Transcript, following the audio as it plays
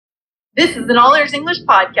This is an All Ears English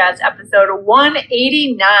Podcast, episode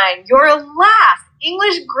 189. Your last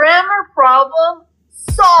English grammar problem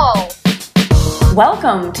solved.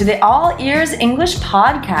 Welcome to the All Ears English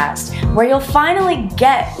Podcast, where you'll finally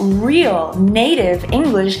get real native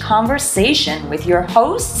English conversation with your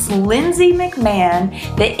hosts, Lindsay McMahon,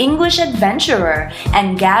 the English adventurer,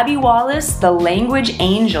 and Gabby Wallace, the language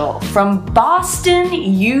angel from Boston,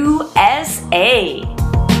 USA.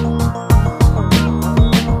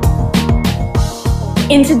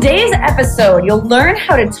 In today's episode, you'll learn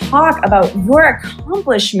how to talk about your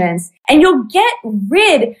accomplishments and you'll get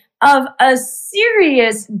rid of a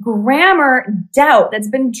serious grammar doubt that's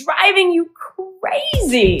been driving you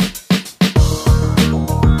crazy.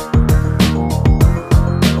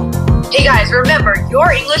 Hey guys, remember,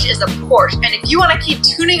 your English is a Porsche, and if you want to keep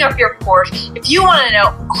tuning up your Porsche, if you want to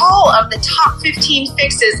know all of the top 15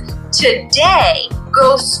 fixes today,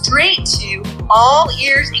 go straight to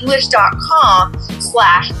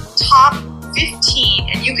allearsenglish.com/top15,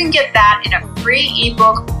 and you can get that in a free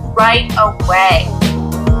ebook right away.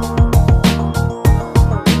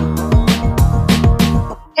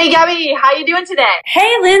 Hey Gabby, how you doing today?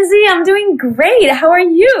 Hey Lindsay, I'm doing great. How are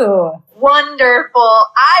you? Wonderful.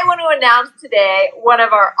 I want to announce today one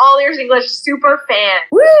of our All Ears English super fans.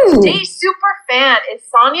 Woo! Today's super fan is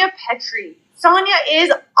Sonia Petri. Sonia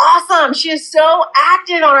is awesome. She is so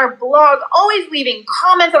active on our blog, always leaving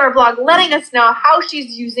comments on our blog, letting us know how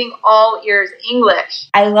she's using All Ears English.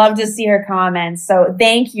 I love to see her comments, so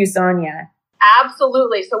thank you, Sonia.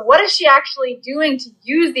 Absolutely. So what is she actually doing to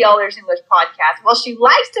use the All Ears English podcast? Well, she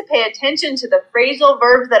likes to pay attention to the phrasal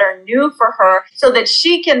verbs that are new for her so that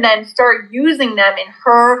she can then start using them in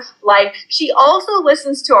her life. She also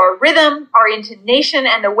listens to our rhythm, our intonation,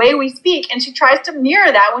 and the way we speak, and she tries to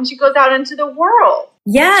mirror that when she goes out into the world.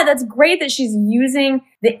 Yeah, that's great that she's using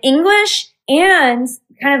the English and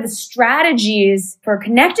kind of the strategies for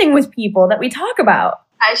connecting with people that we talk about.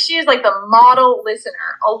 She is like the model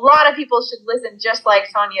listener. A lot of people should listen just like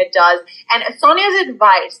Sonia does. And Sonia's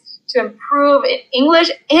advice to improve in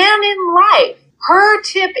English and in life, her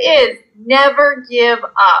tip is never give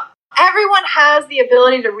up. Everyone has the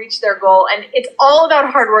ability to reach their goal, and it's all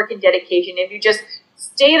about hard work and dedication. If you just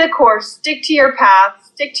stay the course, stick to your path,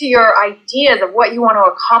 stick to your ideas of what you want to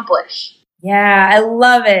accomplish. Yeah, I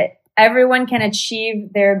love it. Everyone can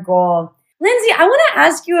achieve their goal. Lindsay, I want to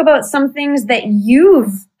ask you about some things that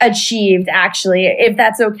you've achieved, actually, if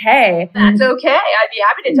that's okay. That's okay. I'd be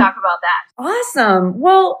happy to talk about that. Awesome.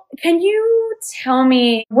 Well, can you tell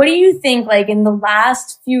me, what do you think, like, in the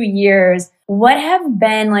last few years, what have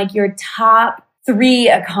been, like, your top 3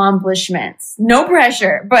 accomplishments? No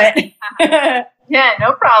pressure, but... Yeah,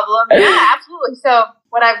 no problem. Yeah, absolutely. So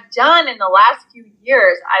what I've done in the last few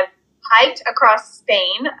years, I've hiked across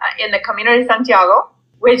Spain in the Camino de Santiago,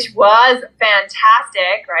 which was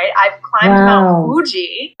fantastic, right? I've climbed Mount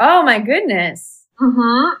Fuji. Oh, my goodness.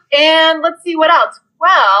 And let's see what else.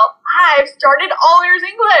 Well, I've started All Ears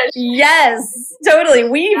English. Yes, totally.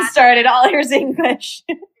 We've started All Ears English.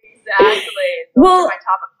 Exactly. Those are my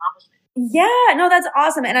top accomplishments. Yeah, no, that's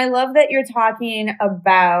awesome. And I love that you're talking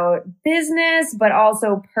about business, but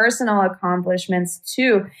also personal accomplishments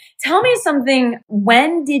too. Tell me something.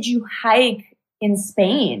 When did you hike in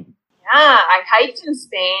Spain? Yeah, I hiked in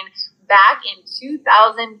Spain back in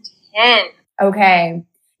 2010. Okay.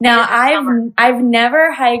 Now, I've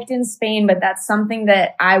never hiked in Spain, but that's something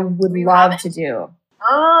that I would love to do.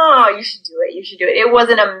 Oh, you should do it. You should do it. It was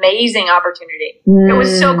an amazing opportunity. It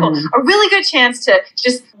was so cool. A really good chance to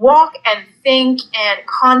just walk and think and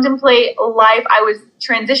contemplate life. I was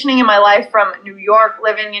transitioning in my life from New York,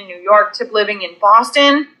 living in New York, to living in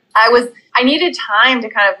Boston. I needed time to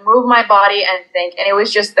kind of move my body and think, and it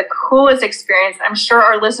was just the coolest experience. I'm sure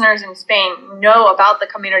our listeners in Spain know about the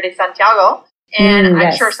Camino de Santiago, and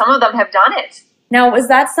I'm sure some of them have done it. Now, was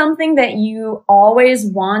that something that you always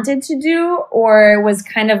wanted to do, or was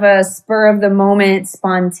kind of a spur-of-the-moment,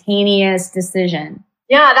 spontaneous decision?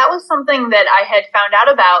 Yeah, that was something that I had found out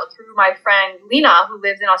about through my friend Lena, who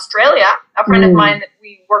lives in Australia, a friend of mine that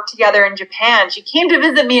we worked together in Japan. She came to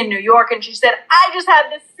visit me in New York, and she said, I just had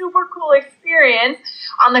this super cool experience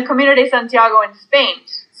on the Camino de Santiago in Spain.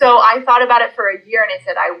 So I thought about it for a year, and I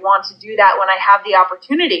said, I want to do that when I have the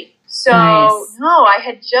opportunity. So, no, I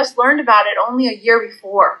had just learned about it only a year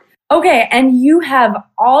before. Okay, and you have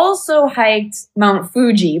also hiked Mount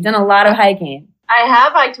Fuji. You've done a lot of hiking. I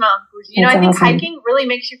have hiked Mount Fuji. That's I think awesome. hiking really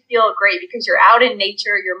makes you feel great because you're out in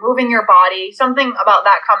nature, you're moving your body. Something about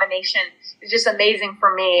that combination is just amazing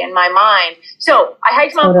for me and my mind. So I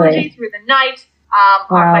hiked Mount Fuji through the night.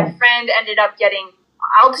 My friend ended up getting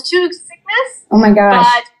altitude sickness. Oh my gosh.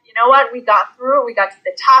 But you know what? We got through it. We got to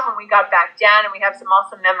the top and we got back down, and we have some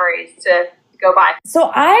awesome memories to go by.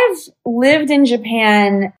 So I've lived in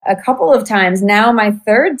Japan a couple of times, now my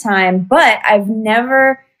third time, but I've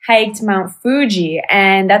never hiked Mount Fuji,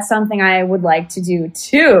 and that's something I would like to do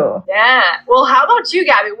too. Yeah. Well, how about you,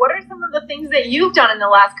 Gabby? What are some of the things that you've done in the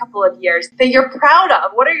last couple of years that you're proud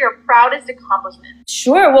of? What are your proudest accomplishments?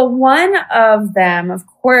 Sure. Well, one of them, of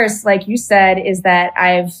course, like you said, is that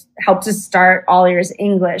I've helped to start All Ears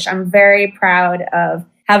English. I'm very proud of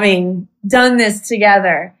having done this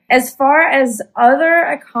together. As far as other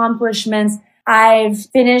accomplishments, I've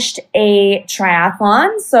finished a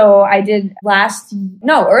triathlon. So I did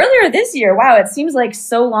earlier this year. Wow, it seems like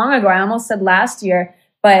so long ago. I almost said last year,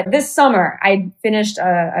 but this summer I finished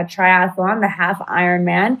a triathlon, the half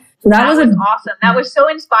Ironman. So that was awesome. That was so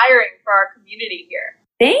inspiring for our community here.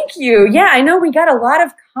 Thank you. Yeah, I know we got a lot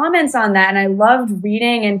of comments on that, and I loved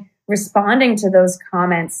reading and responding to those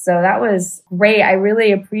comments. So that was great. I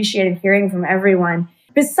really appreciated hearing from everyone.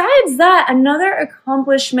 Besides that, another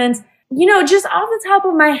accomplishment, just off the top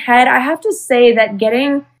of my head, I have to say that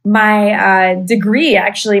getting my degree,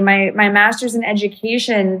 actually, my master's in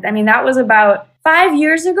education, that was about 5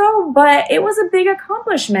 years ago, but it was a big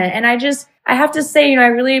accomplishment. And I have to say, I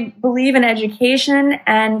really believe in education.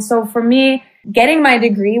 And so for me, getting my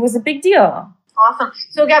degree was a big deal. Awesome.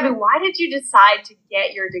 So Gabby, why did you decide to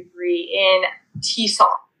get your degree in TESOL?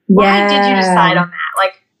 Why did you decide on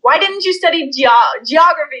that? Why didn't you study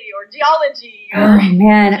geography or geology or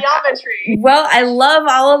geometry? Well, I love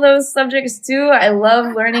all of those subjects too. I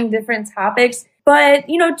love learning different topics. But,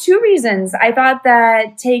 two reasons. I thought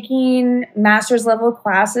that taking master's level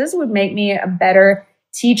classes would make me a better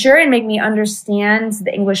teacher and make me understand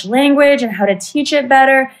the English language and how to teach it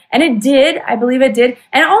better. And it did. I believe it did.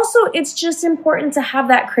 And also, it's just important to have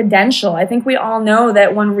that credential. I think we all know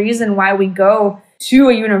that one reason why we go to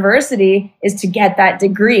a university is to get that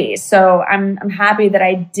degree. So I'm happy that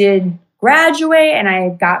I did graduate and I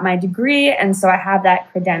got my degree. And so I have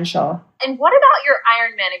that credential. And what about your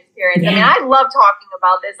Ironman experience? Yeah. I love talking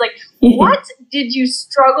about this. What did you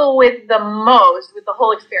struggle with the most with the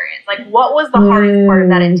whole experience? What was the hardest part of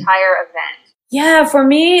that entire event? Yeah, for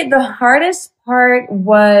me, the hardest part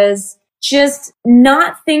was just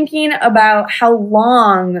not thinking about how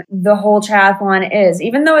long the whole triathlon is.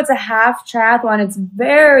 Even though it's a half triathlon, it's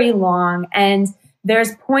very long. And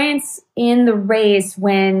there's points in the race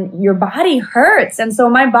when your body hurts. And so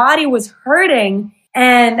my body was hurting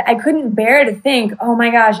and I couldn't bear to think, oh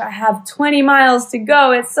my gosh, I have 20 miles to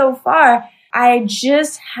go. It's so far. I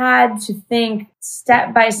just had to think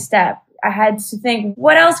step by step. I had to think,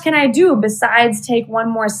 what else can I do besides take one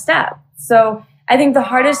more step? So I think the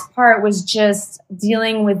hardest part was just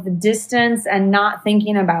dealing with the distance and not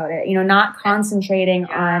thinking about it, not concentrating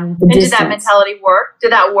on the distance. Did that mentality work?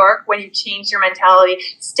 Did that work when you changed your mentality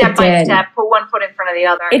step by step, put one foot in front of the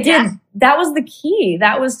other? It did. That was the key.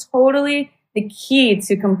 That was totally the key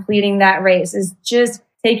to completing that race, is just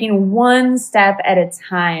taking one step at a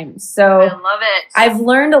time. So I love it. I've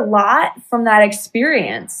learned a lot from that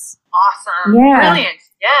experience. Awesome. Yeah. Brilliant.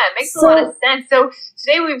 Yeah, it makes a lot of sense. So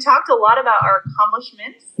today we've talked a lot about our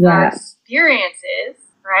accomplishments, our experiences,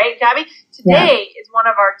 right, Gabby? Today is one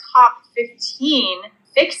of our top 15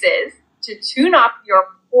 fixes to tune up your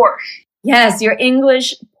Porsche. Yes, your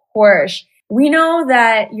English Porsche. We know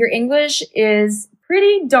that your English is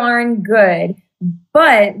pretty darn good,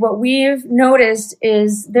 but what we've noticed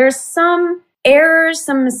is there's some errors,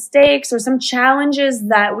 some mistakes, or some challenges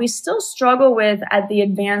that we still struggle with at the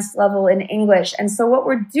advanced level in English. And so what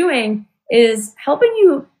we're doing is helping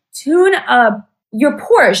you tune up your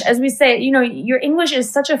Porsche. As we say, your English is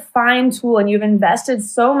such a fine tool and you've invested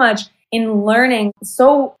so much in learning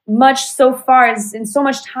so much so far in so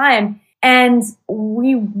much time. And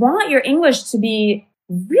we want your English to be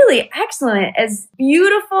really excellent, as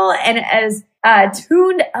beautiful and as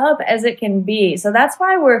tuned up as it can be. So that's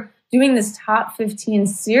why we're doing this top 15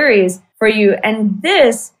 series for you. And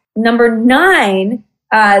this, number 9,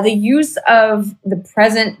 the use of the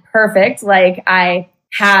present perfect, like I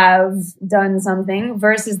have done something,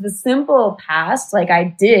 versus the simple past, like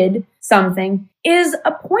I did something, is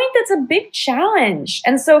a point that's a big challenge.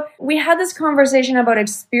 And so we had this conversation about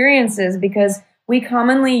experiences because we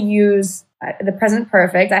commonly use the present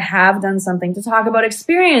perfect, I have done something, to talk about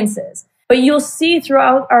experiences. But you'll see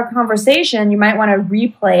throughout our conversation, you might want to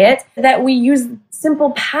replay it, that we use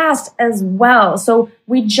simple past as well. So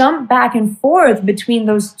we jump back and forth between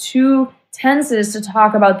those two tenses to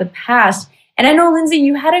talk about the past. And I know, Lindsay,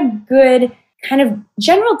 you had a good kind of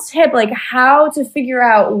general tip, like how to figure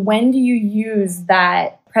out when do you use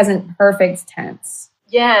that present perfect tense.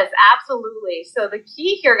 Yes, absolutely. So the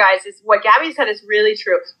key here, guys, is what Gabby said is really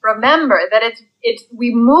true. Remember that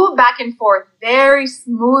we move back and forth very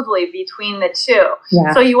smoothly between the two.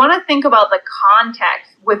 Yeah. So you want to think about the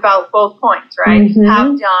context without both points, right? Mm-hmm.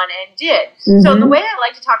 Have done and did. Mm-hmm. So the way I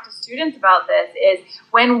like to talk to students about this is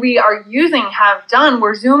when we are using have done,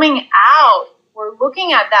 we're zooming out. We're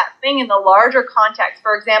looking at that thing in the larger context.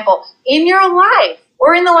 For example, in your life,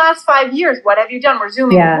 or in the last 5 years, what have you done? We're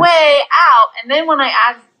zooming way out. And then when I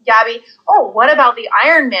ask Gabby, oh, what about the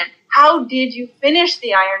Ironman? How did you finish the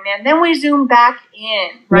Ironman? Then we zoom back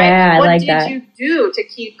in, right? Yeah, what like did that. you do to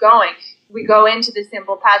keep going? We go into the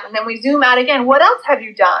simple past, and then we zoom out again. What else have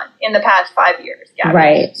you done in the past 5 years, Gabby?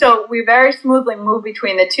 Right. So we very smoothly move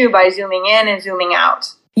between the two by zooming in and zooming out.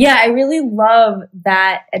 Yeah, I really love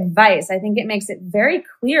that advice. I think it makes it very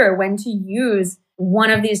clear when to use one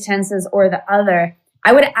of these tenses or the other.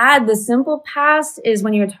 I would add the simple past is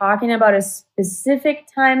when you're talking about a specific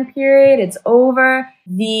time period, it's over.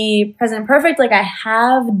 The present perfect, like I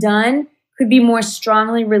have done, could be more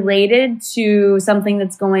strongly related to something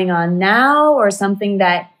that's going on now or something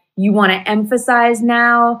that you want to emphasize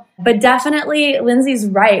now. But definitely, Lindsay's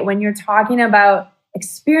right. When you're talking about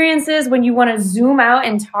experiences, when you want to zoom out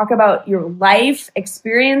and talk about your life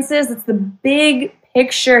experiences, it's the big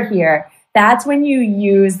picture here. That's when you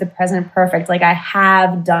use the present perfect, like I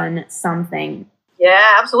have done something.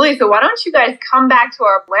 Yeah, absolutely. So why don't you guys come back to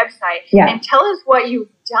our website and tell us what you've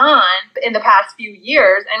done in the past few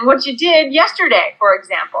years and what you did yesterday, for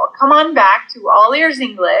example. Come on back to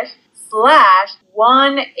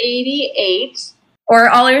allearsenglish/188. Or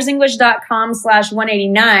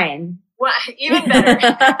allearsenglish.com/189. Well, even better.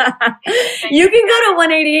 You can go to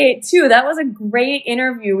 188 too. That was a great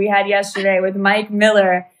interview we had yesterday with Mike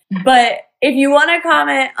Miller. But if you want to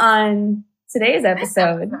comment on today's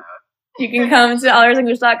episode, you can come to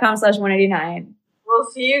allearsenglish.com/189. We'll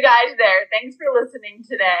see you guys there. Thanks for listening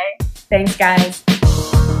today. Thanks, guys.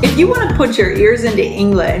 If you want to put your ears into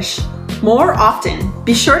English more often,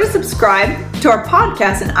 be sure to subscribe to our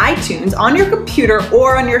podcast in iTunes on your computer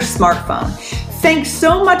or on your smartphone. Thanks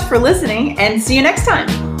so much for listening and see you next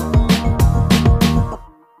time.